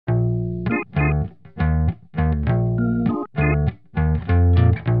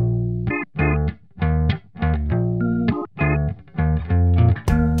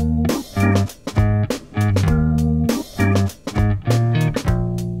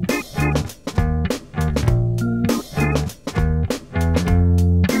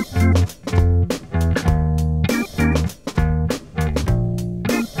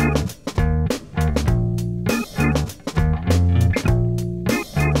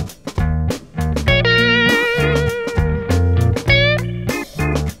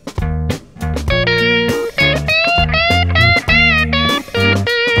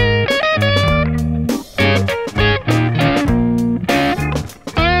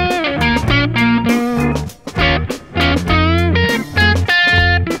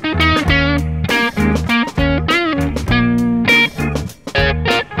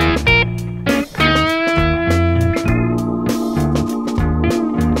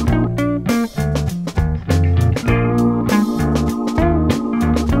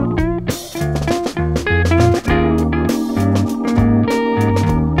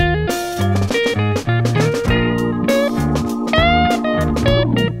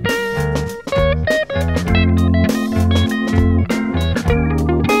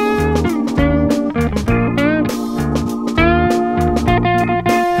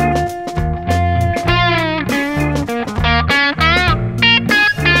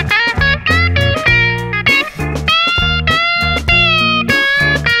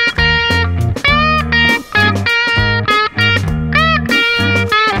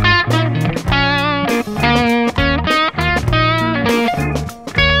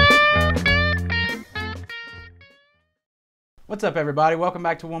What's up, everybody? Welcome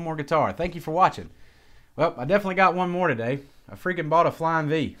back to One More Guitar. Thank you for watching. Well, I definitely got one more today. I freaking bought a Flying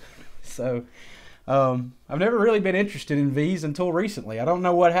V. So, I've never really been interested in Vs until recently. I don't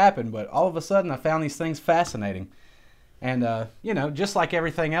know what happened, but all of a sudden I found these things fascinating. And, you know, just like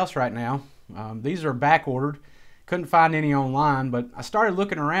everything else right now, these are back ordered. Couldn't find any online, but I started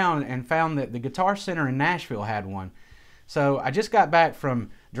looking around and found that the Guitar Center in Nashville had one. So I just got back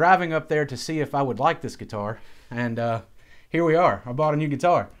from driving up there to see if I would like this guitar. And here we are. I bought a new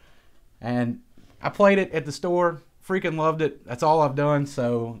guitar. And I played it at the store. Freaking loved it. That's all I've done.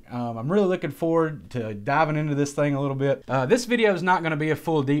 So I'm really looking forward to diving into this thing a little bit. This video is not going to be a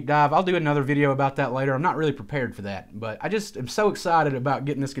full deep dive. I'll do another video about that later. I'm not really prepared for that. But I just am so excited about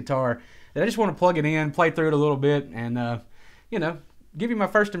getting this guitar that I just want to plug it in, play through it a little bit, and, you know, give you my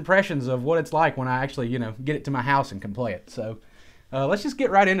first impressions of what it's like when I actually, you know, get it to my house and can play it. So let's just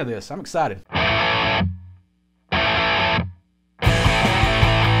get right into this. I'm excited.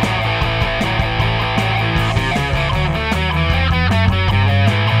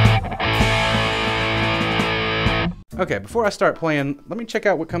 Okay, before I start playing, let me check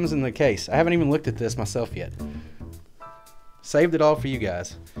out what comes in the case. I haven't even looked at this myself yet. Saved it all for you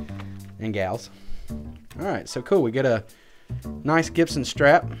guys and gals. Alright, so cool. We get a nice Gibson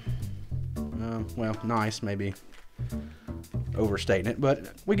strap. Well, nice, maybe overstating it,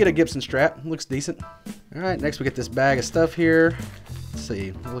 but we get a Gibson strap. Looks decent. Alright, next we get this bag of stuff here. Let's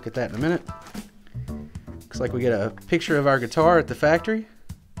see, we'll look at that in a minute. Looks like we get a picture of our guitar at the factory.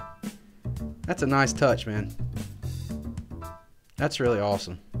 That's a nice touch, man. That's really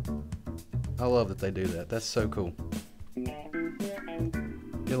awesome. I love that they do that. That's so cool. Get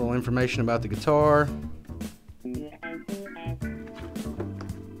a little information about the guitar.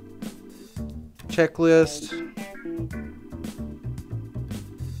 Checklist.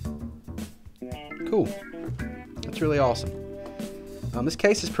 Cool. That's really awesome. This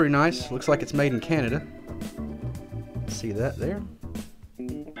case is pretty nice. Looks like it's made in Canada. See that there?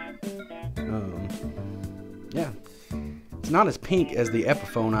 Yeah. It's not as pink as the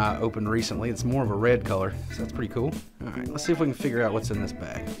Epiphone I opened recently. It's more of a red color, so that's pretty cool. Alright, let's see if we can figure out what's in this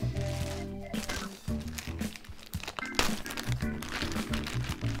bag.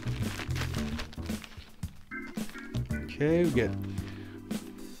 Okay, we get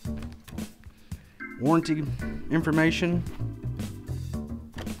warranty information.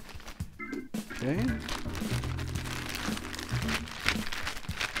 Okay.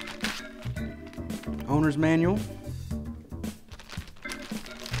 Owner's manual.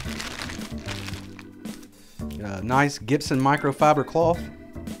 Nice Gibson microfiber cloth.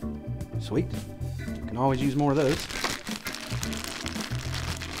 Sweet. Can always use more of those.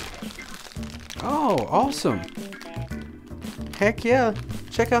 Oh, awesome. Heck yeah.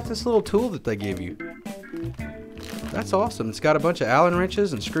 Check out this little tool that they give you. That's awesome. It's got a bunch of Allen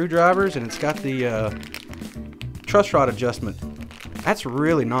wrenches and screwdrivers, and it's got the truss rod adjustment. That's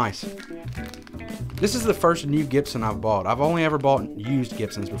really nice. This is the first new Gibson I've bought. I've only ever bought used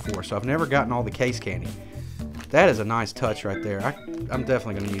Gibsons before, so I've never gotten all the case candy. That is a nice touch right there. I'm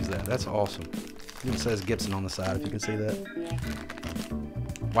definitely going to use that. That's awesome. It even says Gibson on the side, if you can see that.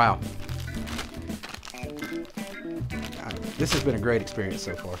 Wow. This has been a great experience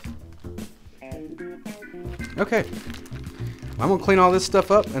so far. Okay. I'm going to clean all this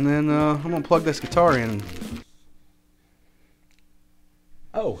stuff up, and then I'm going to plug this guitar in.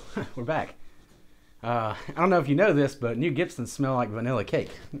 Oh, we're back. I don't know if you know this, but new Gibsons smell like vanilla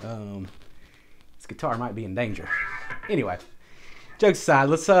cake. This guitar might be in danger. Anyway, jokes aside,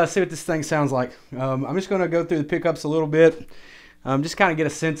 let's see what this thing sounds like. I'm just going to go through the pickups a little bit, just kind of get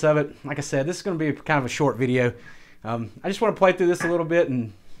a sense of it. Like I said, this is going to be kind of a short video. I just want to play through this a little bit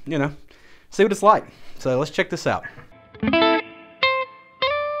and, you know, see what it's like. So let's check this out.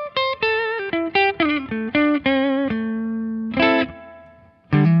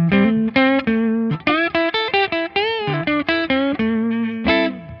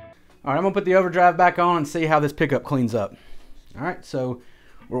 Alright, I'm going to put the overdrive back on and see how this pickup cleans up. Alright, so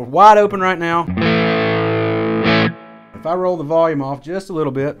we're wide open right now. If I roll the volume off just a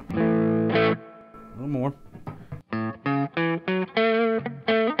little bit, a little more.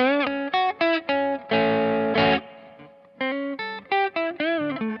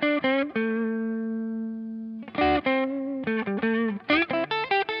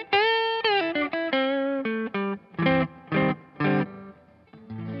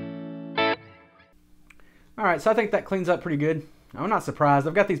 Alright, so I think that cleans up pretty good. I'm not surprised.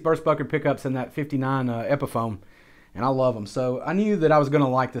 I've got these burst bucket pickups in that 59 Epiphone, and I love them. So I knew that I was going to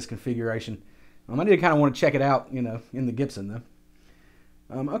like this configuration. I did kind of want to check it out, you know, in the Gibson though.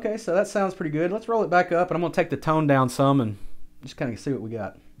 Okay, so that sounds pretty good. Let's roll it back up, and I'm going to take the tone down some and Just kind of see what we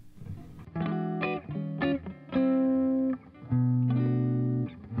got.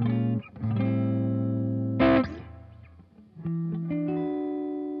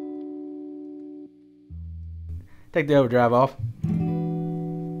 Take the overdrive off.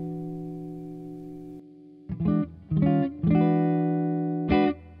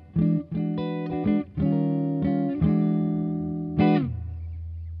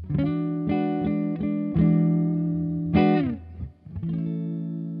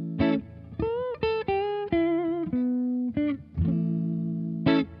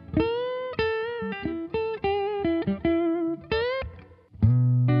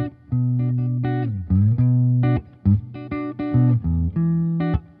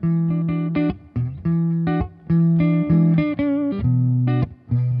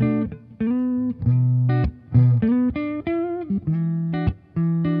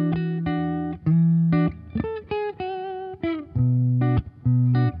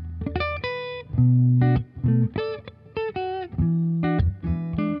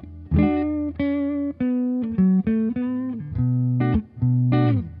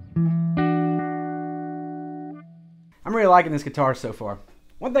 I'm really liking this guitar so far.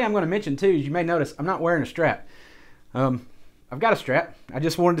 One thing I'm going to mention too is you may notice I'm not wearing a strap. I've got a strap. I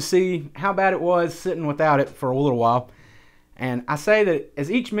just wanted to see how bad it was sitting without it for a little while. And I say that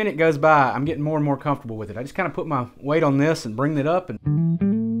as each minute goes by, I'm getting more and more comfortable with it. I just kind of put my weight on this and bring it up, and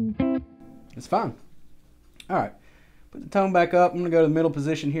it's fine. All right, put the tone back up. I'm going to go to the middle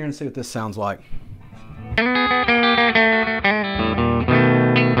position here and see what this sounds like.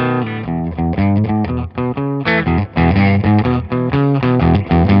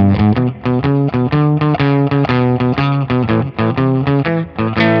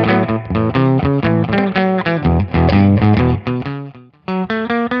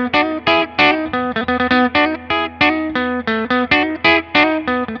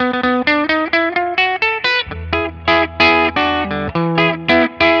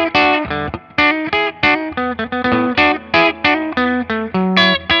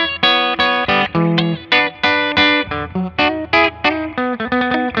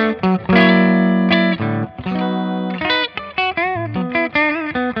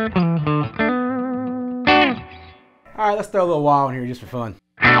 All right, let's throw a little wah in here just for fun.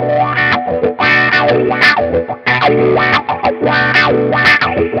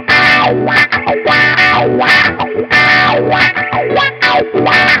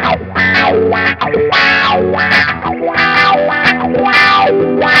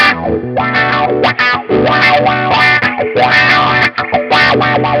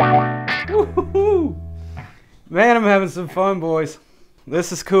 Woo-hoo-hoo. Man, I'm having some fun, boys.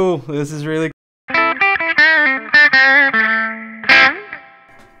 This is cool. This is really cool.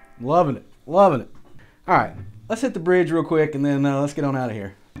 Loving it, loving it. All right, let's hit the bridge real quick, and then let's get on out of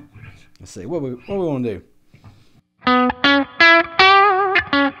here. Let's see what we want to do.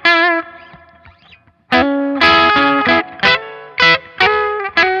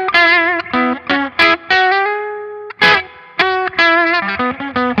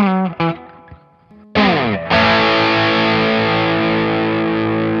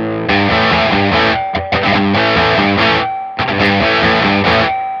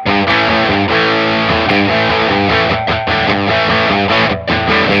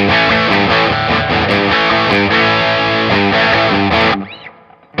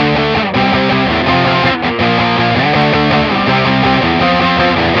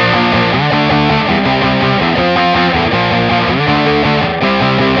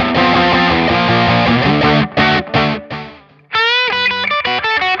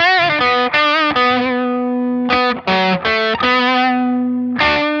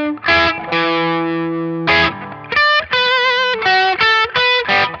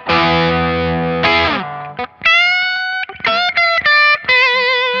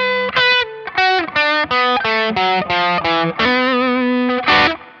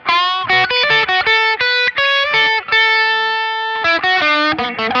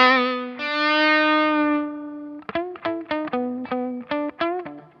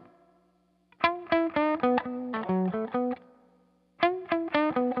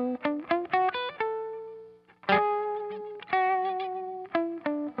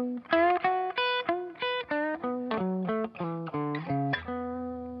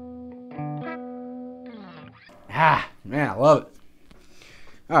 Ah, man, I love it.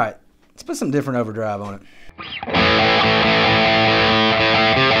 All right, let's put some different overdrive on it.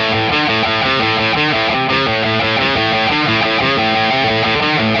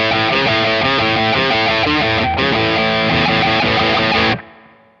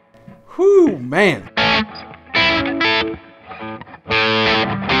 Whew, man.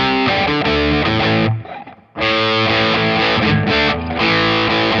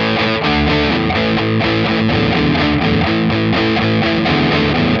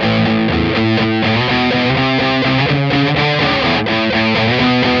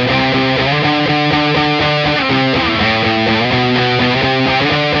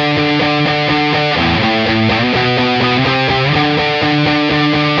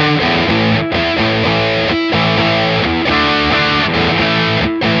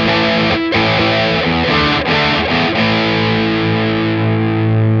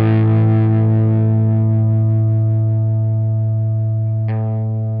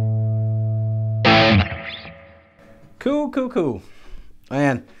 Cool.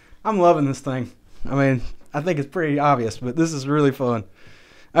 Man, I'm loving this thing. I mean, I think it's pretty obvious, but this is really fun.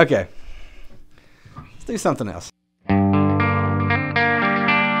 Okay, let's do something else.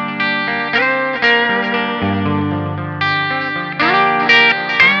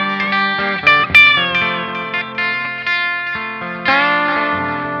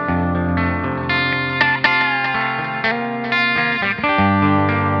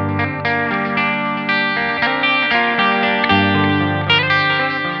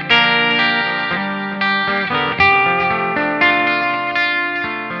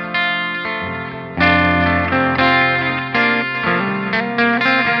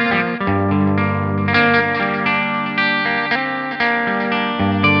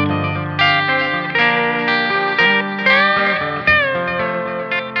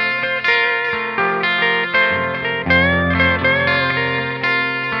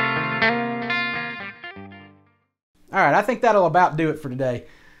 Alright, I think that'll about do it for today.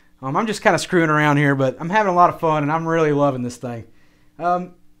 I'm just kind of screwing around here, but I'm having a lot of fun and I'm really loving this thing.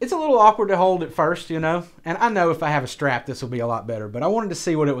 It's a little awkward to hold at first, you know, and I know if I have a strap this will be a lot better, but I wanted to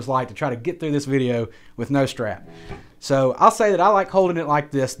see what it was like to try to get through this video with no strap. So I'll say that I like holding it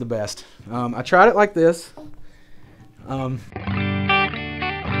like this the best. I tried it like this. I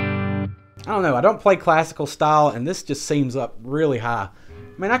don't know, I don't play classical style and this just seems up really high.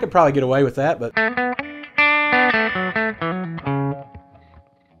 I mean, I could probably get away with that, but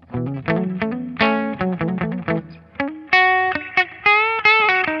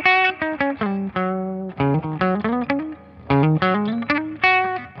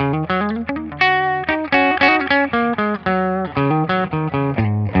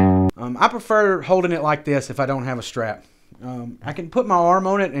I prefer holding it like this if I don't have a strap. I can put my arm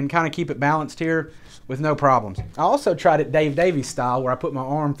on it and kind of keep it balanced here with no problems. I also tried it Dave Davies style where I put my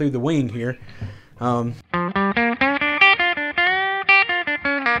arm through the wing here. I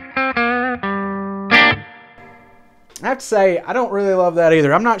have to say, I don't really love that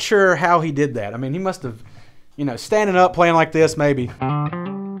either. I'm not sure how he did that. I mean, he must have, you know, standing up playing like this maybe.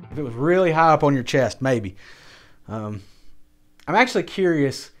 If it was really high up on your chest, maybe. I'm actually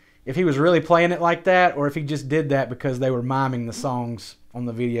curious if he was really playing it like that or if he just did that because they were miming the songs on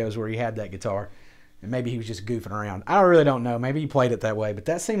the videos where he had that guitar. And maybe he was just goofing around. I really don't know. Maybe he played it that way, but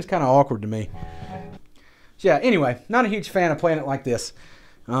that seems kind of awkward to me. So yeah, anyway, not a huge fan of playing it like this.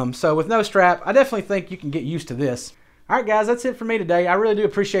 So with no strap, I definitely think you can get used to this. Alright guys, that's it for me today. I really do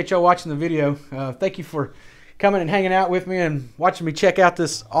appreciate y'all watching the video. Thank you for coming and hanging out with me and watching me check out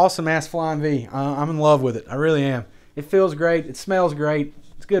this awesome ass Flying V. I'm in love with it. I really am. It feels great. It smells great.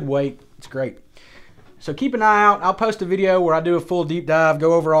 It's good weight. It's great. So keep an eye out. I'll post a video where I do a full deep dive,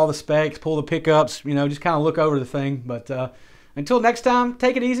 go over all the specs, pull the pickups, you know, just kind of look over the thing. But until next time,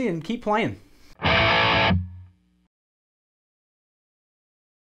 take it easy and keep playing.